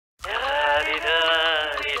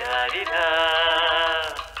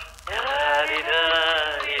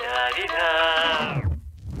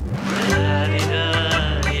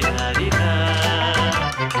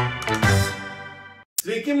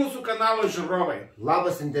žiūrovai.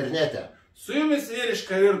 Labas internete. Su jumis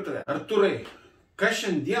vyriška virtuvė. Artūrai, ką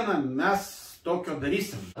šiandieną mes tokio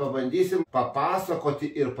darysim? Pabandysim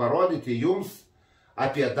papasakoti ir parodyti jums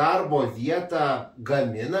apie darbo vietą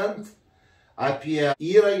gaminant, apie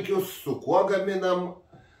įrankius, su kuo gaminam,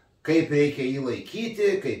 kaip reikia jį laikyti,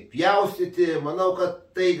 kaip pjaustyti. Manau, kad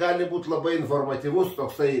tai gali būti labai informatyvus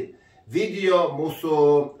toksai video mūsų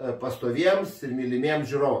pastoviems ir mylimiems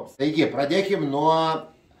žiūrovams. Taigi, pradėkim nuo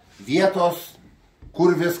vietos,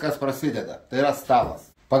 kur viskas prasideda. Tai yra stalas.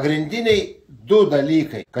 Pagrindiniai du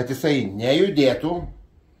dalykai, kad jisai nejudėtų,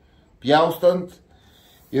 pjaustant,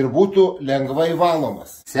 ir būtų lengvai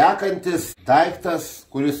valomas. Sekantis daiktas,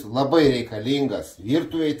 kuris labai reikalingas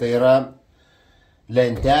virtuvėje, tai yra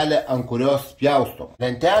lentelė, ant kurios pjaustom.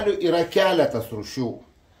 Lentelių yra keletas rūšių.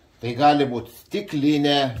 Tai gali būti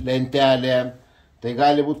stiklinė lentelė, tai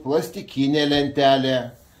gali būti plastikinė lentelė,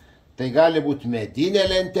 tai gali būti medinė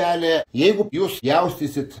lentelė. Jeigu jūs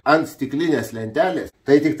pjaustysit ant stiklinės lentelės,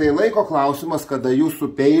 tai tik tai laiko klausimas, kada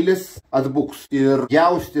jūsų peilis atbuks. Ir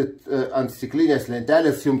pjaustyt ant stiklinės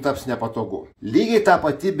lentelės jums taps nepatogu. Lygiai ta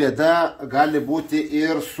pati bėda gali būti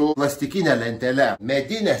ir su plastikinė lentelė.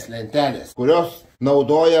 Medinės lentelės, kurios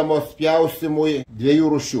naudojamos pjaustymui dviejų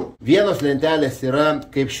rūšių. Vienos lentelės yra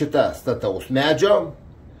kaip šita, stataus medžio,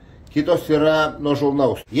 kitos yra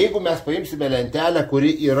nuožulnaus. Jeigu mes paimsime lentelę,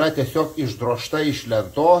 kuri yra tiesiog išdrožta iš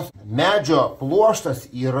lentos, medžio pluoštas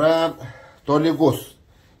yra tolygus.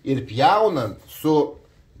 Ir pjaunant su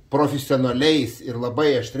profesionaliais ir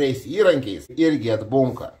labai aštriais įrankiais irgi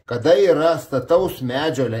atbunka. Kada yra stataus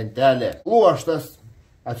medžio lentelė, pluoštas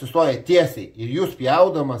atsistoja tiesiai ir jūs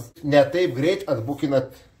pjaudamas ne taip greit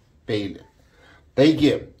atbukinat peilį.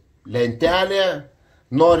 Taigi, lentelė,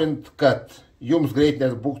 norint, kad jums greit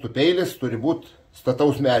netbuktų peilis, turi būti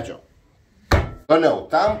stataus medžio. Toliau,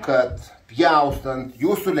 tam, kad pjaustant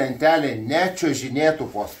jūsų lentelė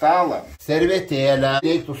nečiuožinėtų po stalą, servetėlę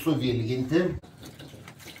reiktų suvilginti.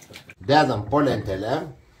 Dedam po lentelę.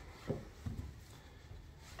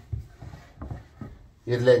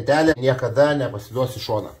 Ir lentelė niekada nepasiduos į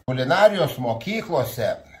šoną. Kulinarijos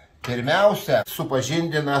mokyklose pirmiausia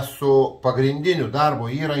supažindina su pagrindiniu darbo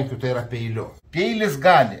įrankiu, tai yra peiliu. Peilis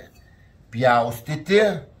gali pjaustyti,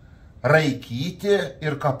 raikyti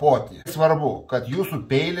ir kapoti. Svarbu, kad jūsų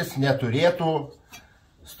peilis neturėtų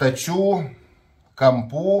stačių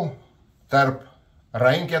kampų tarp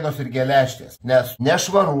rankenos ir geležtės, nes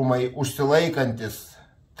nešvarumai užsilaikantis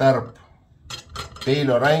tarp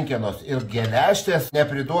peilio rankenos ir geležtės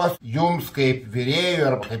nepriduos jums kaip virėjui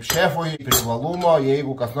arba kaip šefui privalumo,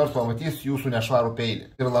 jeigu kas nors pamatys jūsų nešvarų peilį.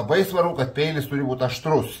 Ir labai svarbu, kad peilis turi būti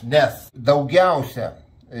aštrus, nes daugiausia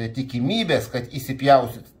tikimybės, kad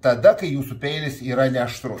įsipjausit tada, kai jūsų peilis yra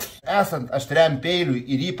neaštrus. Esant aštriam peiliui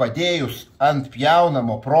ir jį padėjus ant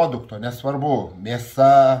pjaunamo produkto, nesvarbu,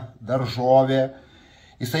 mėsa, daržovė,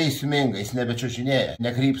 jisai įsminga, jis nebečiuožinėja,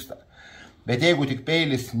 nekrypsta. Bet jeigu tik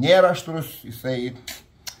peilis nėra aštrus,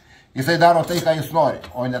 jisai daro tai, ką jis nori,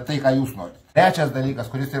 o ne tai, ką jūs norite. Trečias dalykas,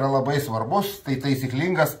 kuris yra labai svarbus, tai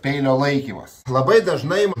taisyklingas peilio laikymas. Labai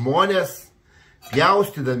dažnai žmonės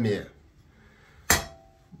pjaustydami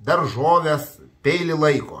daržovės peilį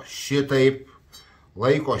laiko šitaip,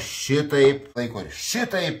 laiko šitaip, laiko ir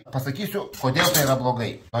šitaip. Pasakysiu, kodėl tai yra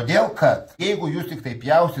blogai. Todėl, kad jeigu jūs tik tai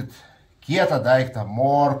pjausit kietą daiktą,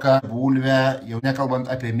 morką, bulvę, jau nekalbant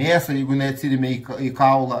apie mėsą, jeigu neatsirime į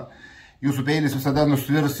kaulą, jūsų peilis visada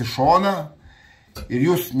nusvirs į šoną ir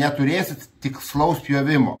jūs neturėsit tikslaus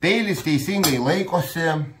pjovimo. Peilis teisingai laikosi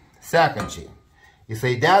sekančiai.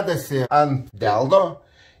 Jisai dedasi ant delno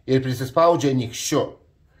ir prisispaudžia nykščiu.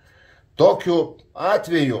 Tokiu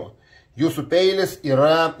atveju jūsų peilis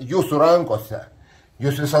yra jūsų rankose.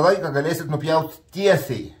 Jūs visą laiką galėsit nupjauti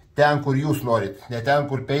tiesiai ten, kur jūs norit. Ne ten,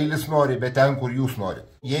 kur peilis nori, bet ten, kur jūs norit.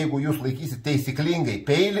 Jeigu jūs laikysit taisyklingai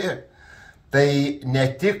peilį, tai ne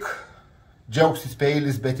tik džiaugsis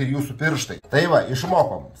peilis, bet ir jūsų pirštai. Tai va,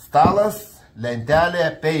 išmokom. Stalas,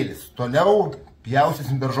 lentelė, peilis. Toliau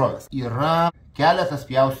pjaustysim daržovės. Yra keletas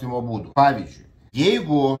pjaustymo būdų. Pavyzdžiui,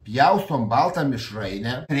 jeigu pjaustom baltą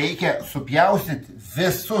mišrainę, reikia supjaustyti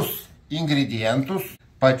visus ingredientus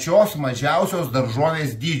pačios mažiausios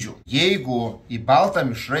daržovės dydžių. Jeigu į baltą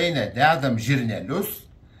mišrainę dedam žirnelius,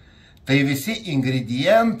 tai visi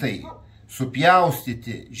ingredientai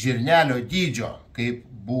supjaustyti žirnelio dydžio, kaip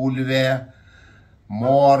bulvė,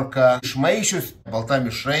 morka. Išmaišius balta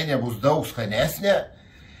mišrainė bus daug skanesnė,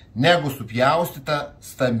 negu supjaustyta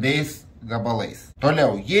stambiais gabalais.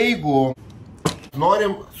 Toliau, jeigu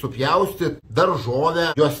norim supjaustyti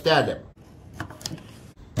daržovę juostelėm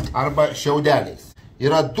arba šiaudeliais,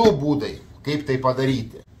 yra du būdai, kaip tai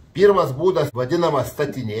padaryti. Pirmas būdas vadinamas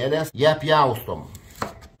statinėlės. Ją pjaustom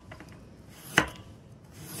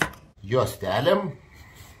juostelėm.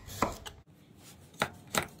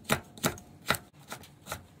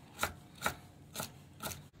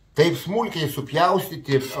 Taip smulkiai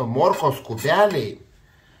supjaustyti morkos kubeliai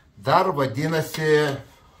dar vadinasi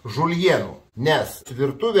žulienų, nes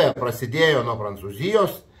virtuvė prasidėjo nuo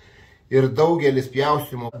Prancūzijos ir daugelis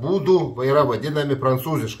pjaustymo būdų yra vadinami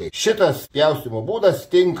prancūziškai. Šitas pjaustymo būdas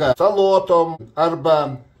tinka salotom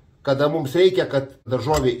arba kada mums reikia, kad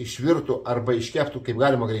daržovė išvirtų arba iškeptų kaip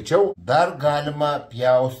galima greičiau, dar galima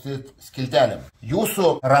pjaustyti skiltelėm.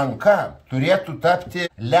 Jūsų ranka turėtų tapti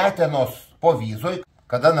letenos povyzoj,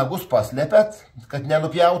 kada nagus paslėpėt, kad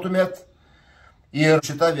nenupjautumėt. Ir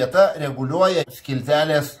šita vieta reguliuoja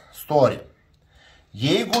skiltelės storį.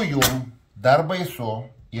 Jeigu jums dar baisu,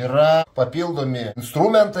 yra papildomi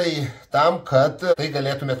instrumentai tam, kad tai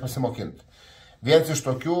galėtumėt pasimokinti. Vienas iš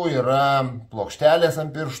tokių yra plokštelės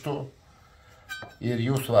ant pirštų ir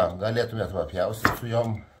jūs galėtumėt pjaustyti su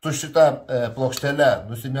jom. Su šita plokštele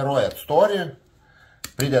nusimeruojat storį,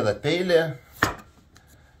 pridedat peilį.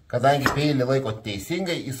 Kadangi peilį laikot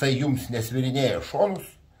teisingai, jisai jums nesvirinėja šonus.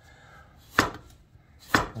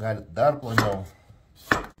 Galit dar ploniau.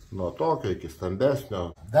 Nuo tokio iki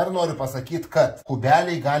stambesnio. Dar noriu pasakyti, kad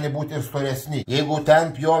kubeliai gali būti ir storesni. Jeigu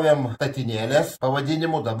ten pjovėm statinėlės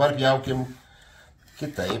pavadinimu, dabar pjaukim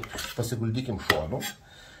kitaip. Pasiguldykim šonų.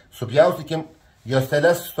 Supjaustykim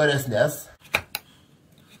juosteles storesnės.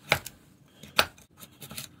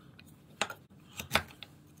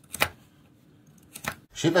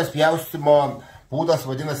 Šitas pjaustymo būdas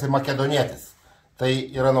vadinasi makedonietis. Tai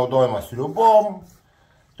yra naudojamas sriubom,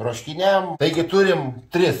 troškiniam. Taigi turim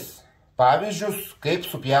 3 pavyzdžius, kaip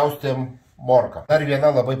supjaustėm morką. Dar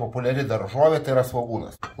viena labai populiari daržovė, tai yra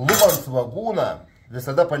svogūnas. Lupant svogūną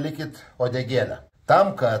visada palikit uodegėlę.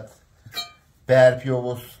 Tam, kad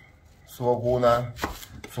perpjovus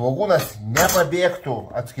svogūnas nepabėgtų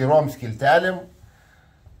atskirom skiltelėm,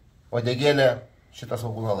 uodegėlė šitą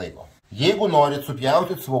svogūną laiko. Jeigu norit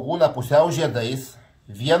supjaustyti svogūną pusiau žiedais,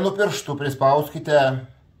 vienu pirštu prispauskite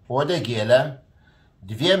uodegėlę,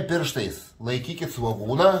 2 pirštais laikykit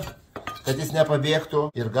svogūną, kad jis nepabėgtų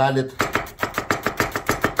ir galit.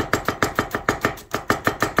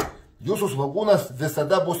 Jūsų svogūnas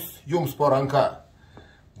visada bus jums po ranka.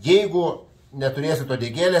 Jeigu neturėsit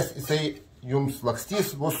uodegėlės, jisai jums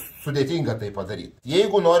lakstys, bus sudėtinga tai padaryti.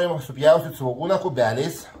 Jeigu norim supjaustyti svogūną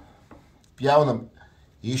kubeliais, pjaunam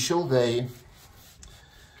išilgai,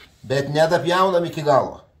 bet nedapjaunam iki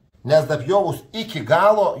galo. Nes dapjovus iki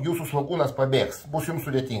galo jūsų svogūnas pabėgs, bus jums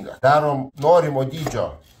sudėtinga. Darom norimo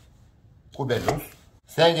dydžio kubelius.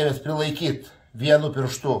 Stengiamės prilaikyti vienu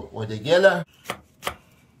pirštu uodegėlę.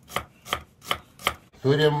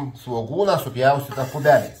 Turim svogūną supjaustytą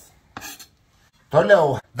kubeliais.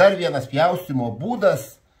 Toliau, dar vienas pjaustymo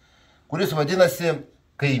būdas, kuris vadinasi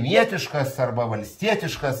kaimietiškas arba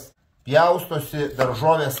valstietiškas. Pjaustosi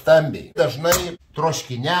daržovės stambiai. Dažnai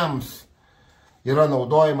troškiniams yra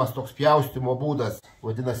naudojamas toks pjaustymo būdas,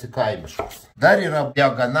 vadinasi kaimiškas. Dar yra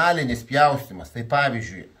diagonalinis pjaustymas. Tai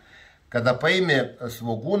pavyzdžiui, kada paimi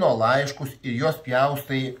svogūno laiškus ir juos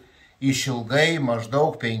pjaustai išilgai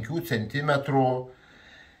maždaug 5 cm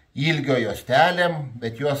ilgio juostelėm,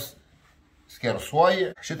 bet juos skersuoji.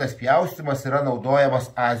 Šitas pjaustymas yra naudojamas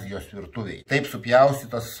Azijos virtuviai. Taip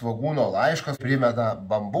supjaustytas svogūno laiškas primena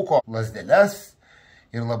bambuko lazdeles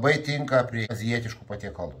ir labai tinka prie azijietiškų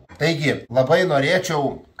patiekalų. Taigi, labai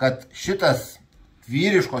norėčiau, kad šitas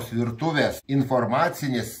vyriškos virtuvės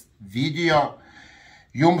informacinis video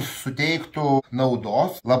jums suteiktų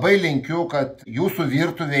naudos. Labai linkiu, kad jūsų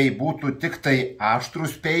virtuviai būtų tik tai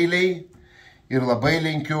aštrus peiliai. Ir labai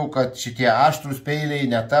linkiu, kad šitie aštrus peiliai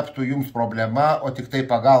netaptų jums problema, o tik tai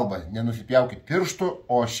pagalba. Nenusipjaukit pirštų,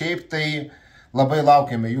 o šiaip tai labai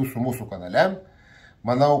laukiame jūsų mūsų kanale.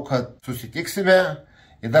 Manau, kad susitiksime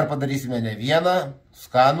ir dar padarysime ne vieną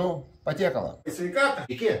skanų patiekalą. Sveikatą.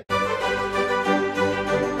 Iki.